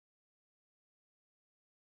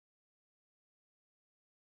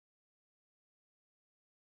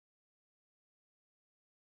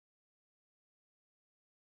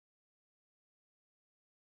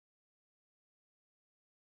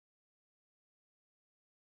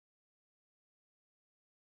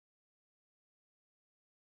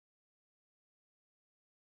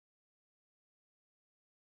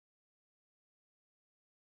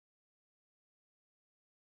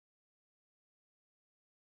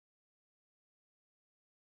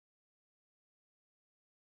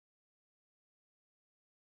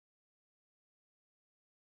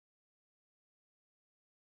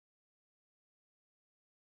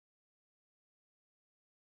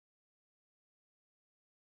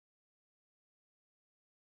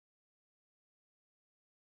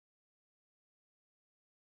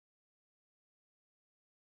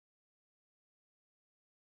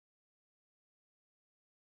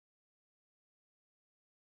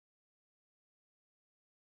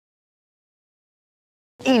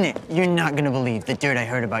Enid, you're not gonna believe the dirt I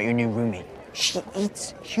heard about your new roommate. She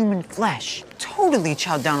eats human flesh. Totally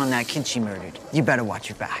chowed down on that kid she murdered. You better watch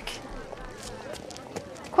your back.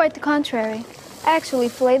 Quite the contrary. I actually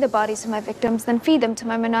fillet the bodies of my victims, then feed them to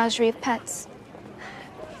my menagerie of pets.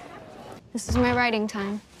 This is my writing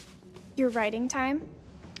time. Your writing time?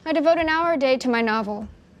 I devote an hour a day to my novel.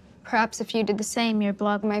 Perhaps if you did the same, your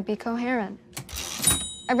blog might be coherent.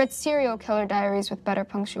 I read serial killer diaries with better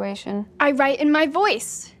punctuation. I write in my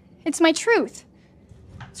voice. It's my truth.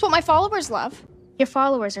 It's what my followers love. Your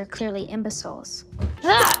followers are clearly imbeciles.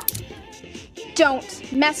 Ah!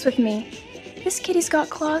 Don't mess with me. This kitty's got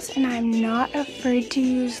claws, and I'm not afraid to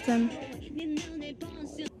use them.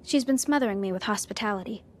 She's been smothering me with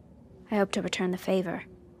hospitality. I hope to return the favor.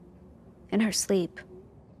 In her sleep.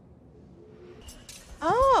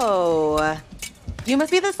 Oh, you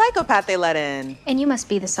must be the psychopath they let in. And you must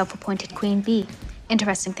be the self-appointed queen bee.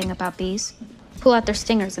 Interesting thing about bees. Pull out their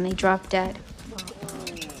stingers and they drop dead.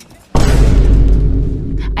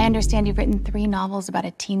 I understand you've written 3 novels about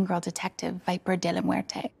a teen girl detective, Viper de la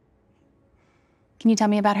Muerte. Can you tell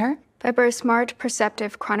me about her? Viper is smart,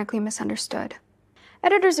 perceptive, chronically misunderstood.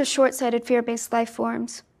 Editors are short-sighted, fear-based life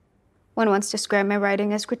forms. One once described my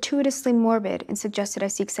writing as gratuitously morbid and suggested I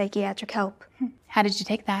seek psychiatric help. How did you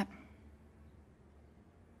take that?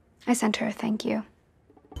 I sent her a thank you.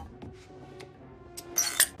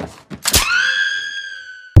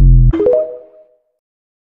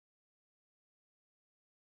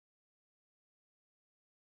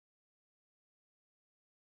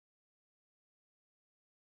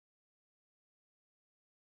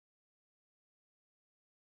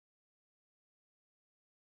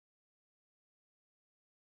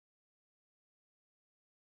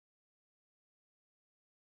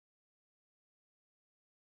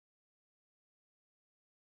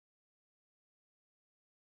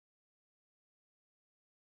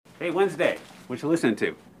 Hey, Wednesday, what you listening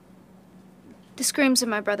to? The screams of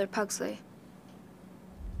my brother Pugsley.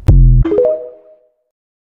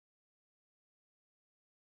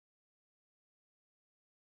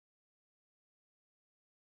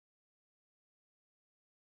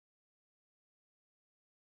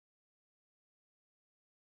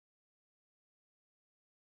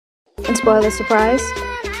 And spoil the surprise.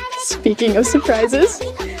 Speaking of surprises,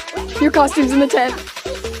 your costume's in the tent.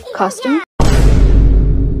 Costume?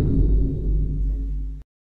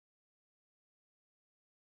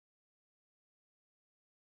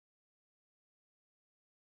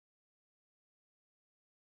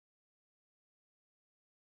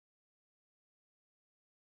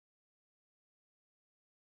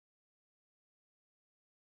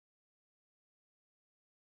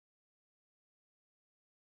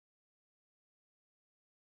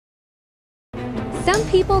 Some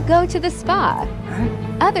people go to the spa.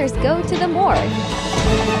 Others go to the morgue.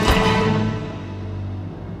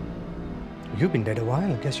 You've been dead a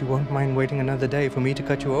while. Guess you won't mind waiting another day for me to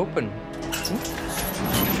cut you open.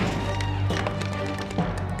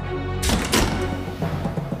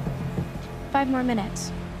 5 more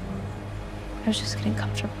minutes. I was just getting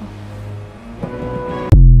comfortable.